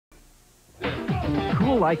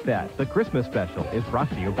People like that. The Christmas special is brought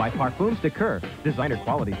to you by Parfums de Coeur. Designer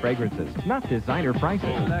quality fragrances, not designer prices.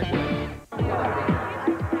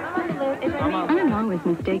 I'm always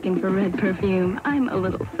mistaken for red perfume. I'm a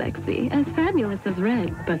little sexy, as fabulous as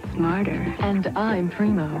red, but smarter. And I'm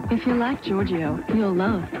Primo. If you like Giorgio, you'll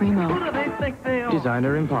love Primo. Who do they think they are?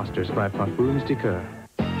 Designer Imposters by Parfums de Coeur.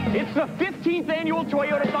 It's the 15th annual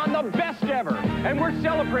Toyotathon, the best ever. And we're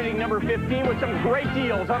celebrating number 15 with some great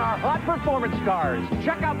deals on our hot performance cars.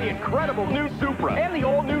 Check out the incredible new Supra and the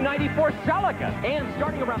all-new 94 Celica. And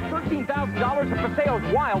starting around $13,000 if the sale's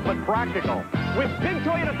wild but practical. With big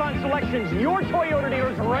Toyotathon selections, your Toyota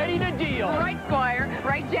dealer's ready to deal. Right, Squire.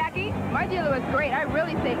 Right, Jackie? My dealer was great. I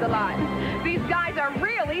really saved a lot. These guys are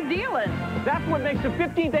really dealing. That's what makes the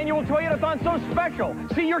 15th annual Toyotathon so special.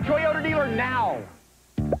 See your Toyota dealer now.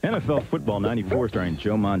 NFL Football 94 starring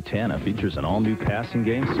Joe Montana features an all-new passing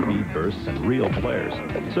game, speed bursts, and real players.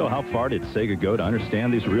 So how far did Sega go to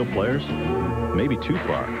understand these real players? Maybe too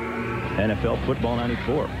far. NFL Football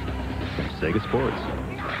 94 from Sega Sports.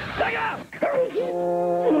 Sega!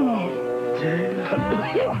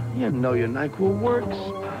 You know your NyQuil works.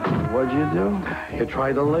 What'd you do? You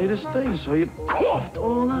tried the latest thing, so you coughed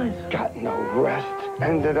all night. Got no rest.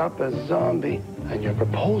 Ended up a zombie. And your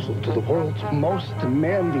proposal to the world's most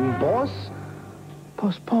demanding boss?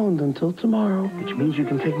 Postponed until tomorrow, which means you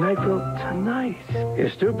can take NyQuil tonight. You're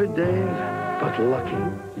stupid, Dave, but lucky.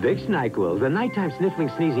 Vicks NyQuil, the nighttime sniffling,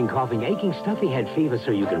 sneezing, coughing, aching, stuffy head fever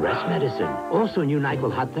so you can rest medicine. Also new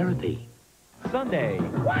NyQuil hot therapy. Sunday.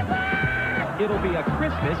 It'll be a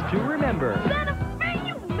Christmas to remember.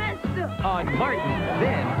 On Martin,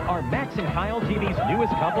 then, are Max and Kyle TV's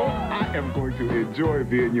newest couple? I am going to enjoy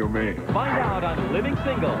being your man. Find out on Living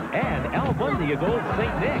Single and Al Bundy adult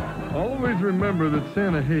St. Nick. Always remember that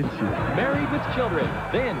Santa hates you. Married with Children.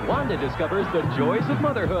 Then Wanda discovers the joys of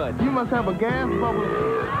motherhood. You must have a gas bubble.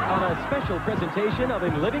 On a special presentation of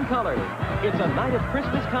In Living Color. It's a night of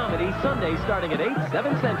Christmas comedy Sunday starting at 8,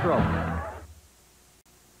 7 Central.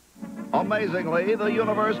 Amazingly, the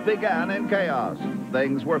universe began in chaos.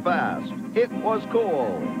 Things were fast. It was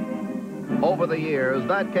cool. Over the years,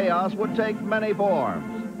 that chaos would take many forms.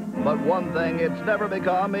 But one thing it's never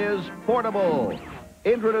become is portable.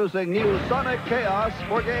 Introducing new Sonic Chaos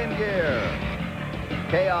for Game Gear.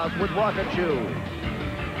 Chaos with rocket shoes.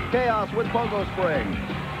 Chaos with pogo springs.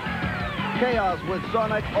 Chaos with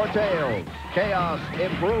Sonic or Tails. Chaos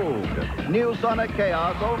improved. New Sonic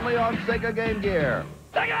Chaos only on Sega Game Gear.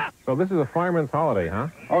 So this is a fireman's holiday, huh?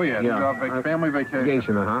 Oh, yeah. Family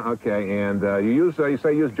vacation. Okay. And you say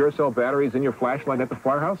use Duracell batteries in your flashlight at the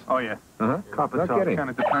firehouse? Oh, yeah. Cop it. Kind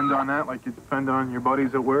of depend on that, like you depend on your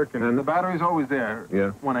buddies at work. And the battery's always there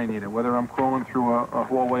when I need it, whether I'm crawling through a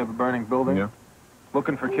hallway of a burning building,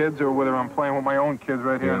 looking for kids, or whether I'm playing with my own kids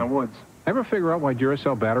right here in the woods. Ever figure out why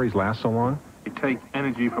Duracell batteries last so long? You take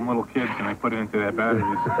energy from little kids and I put it into their batteries.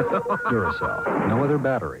 Duracell. No other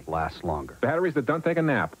battery lasts longer. Batteries that don't take a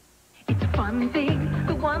nap. It's a fun thing,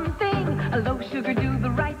 the one thing. A low sugar do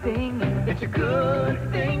the right thing. It's a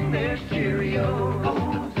good thing there's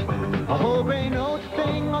Cheerios. A whole grain oats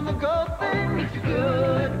thing on the go thing. It's a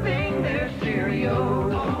good thing there's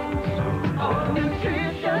Cheerios.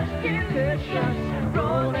 Nutritious, delicious,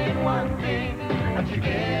 roll in one thing.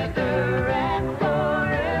 Together and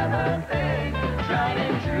forever thing. Tried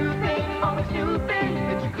and true thing, always new thing.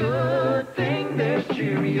 It's a good thing there's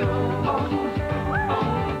Cheerios.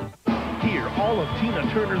 Hear all of Tina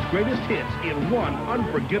Turner's greatest hits in one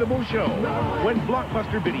unforgettable show when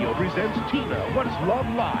Blockbuster Video presents Tina What's Love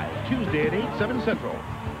Live, Tuesday at 8, 7 Central.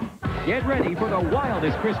 Get ready for the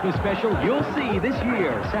wildest Christmas special you'll see this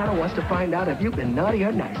year. Santa wants to find out if you've been naughty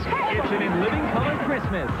or nice. It's an In Living Color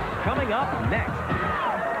Christmas. Coming up next.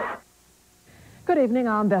 Good evening,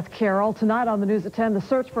 I'm Beth Carroll. Tonight on the News at 10, the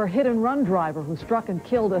search for a hit-and-run driver who struck and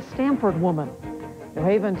killed a Stamford woman. New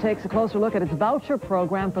Haven takes a closer look at its voucher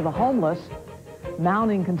program for the homeless.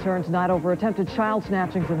 Mounting concern tonight over attempted child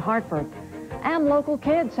snatchings in Hartford. And local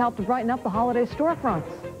kids help to brighten up the holiday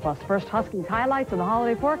storefronts. Plus, First Huskies highlights and the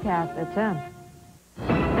holiday forecast at 10.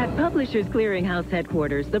 At Publishers Clearinghouse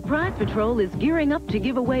headquarters, the Prize Patrol is gearing up to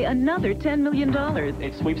give away another $10 million.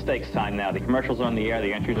 It's sweepstakes time now. The commercials are on the air.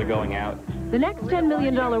 The entries are going out. The next $10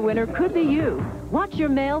 million winner could be you. Watch your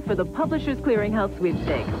mail for the Publishers Clearinghouse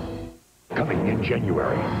sweepstakes. Coming in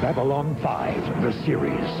January, Babylon 5, the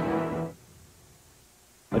series.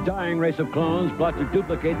 A dying race of clones plot to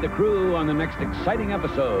duplicate the crew on the next exciting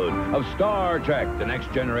episode of Star Trek: The Next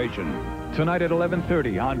Generation. Tonight at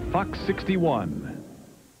 11:30 on Fox 61.